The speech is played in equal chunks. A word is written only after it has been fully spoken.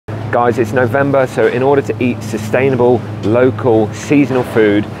Guys, it's November, so in order to eat sustainable, local, seasonal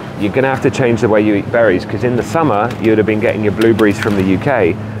food, you're gonna have to change the way you eat berries, because in the summer, you'd have been getting your blueberries from the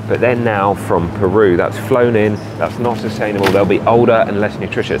UK, but they're now from Peru. That's flown in, that's not sustainable. They'll be older and less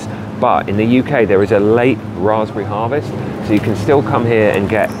nutritious. But in the UK, there is a late raspberry harvest, so you can still come here and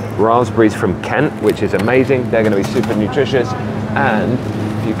get raspberries from Kent, which is amazing. They're gonna be super nutritious. And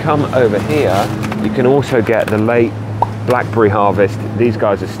if you come over here, you can also get the late blackberry harvest. These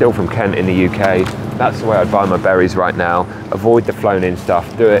guys are still from Kent in the UK. That's the way I'd buy my berries right now. Avoid the flown in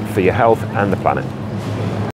stuff. Do it for your health and the planet.